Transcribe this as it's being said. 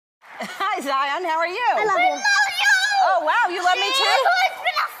Zion. How are you? I love you. Oh, wow. You love me too? I've always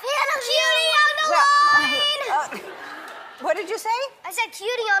been a fan of Cutie on the line. What did you say? I said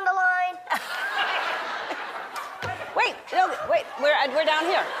cutie on the line. Wait. No, wait. We're down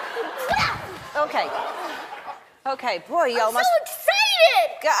here. Okay. Okay. Boy, y'all I'm must... so excited.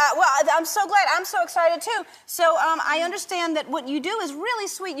 Well, I'm so glad. I'm so excited too. So I understand that what you do is really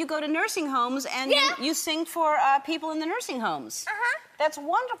sweet. You go to nursing homes and you sing for people in the nursing homes. Uh-huh. That's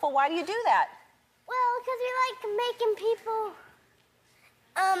wonderful. Why do you do that? Well, because we like making people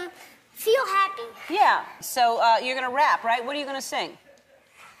feel happy. Yeah. So you're gonna rap, right? What are you gonna sing?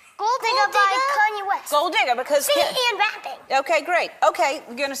 Gold Digger by Kanye West. Gold Digger, because... Singing and rapping. Okay, great. Okay,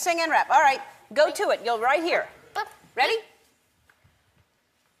 you're gonna sing and rap. All right, go to it. You're right here. Ready?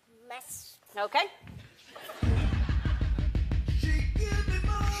 Okay.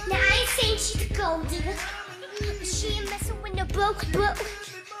 Now I ain't saying she's a gold digger, but she ain't messing with no broke. Now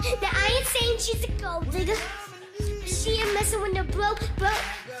I ain't saying she's a gold digger, but she ain't messing with no broke.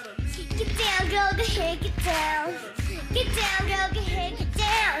 Get down, girl, go ahead, get down. Get down, girl, go ahead, get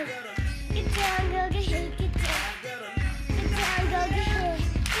down. Get down, girl, go ahead, get down. Get down, girl, go ahead.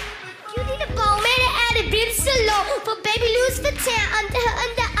 Cutie the bone, made her add a bit so low, but baby lose the tan under her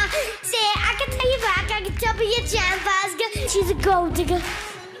underarm. Say I can tell you rock, I can tell you jam vibes, girl. She's a gold digger,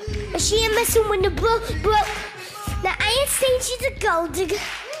 but she ain't messing with the broke. Now I ain't saying she's a gold digger.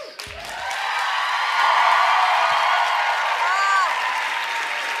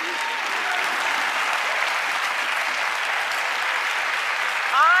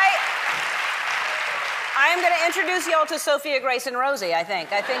 I am going to introduce y'all to Sophia, Grace, and Rosie, I think.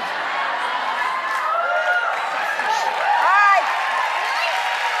 All right.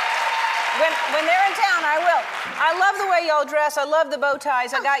 When they're in town, I will. I love the way y'all dress. I love the bow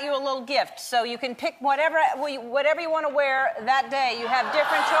ties. I got you a little gift, so you can pick whatever you want to wear that day. You have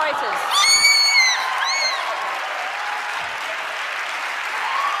different choices.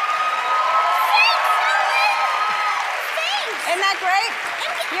 Isn't that great?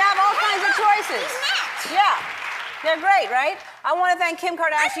 You have all kinds of choices. Yeah, they're great, right? I want to thank Kim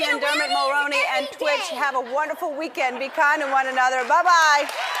Kardashian, Dermot Mulroney, and Twitch. Have a wonderful weekend. Be kind to one another. Bye-bye.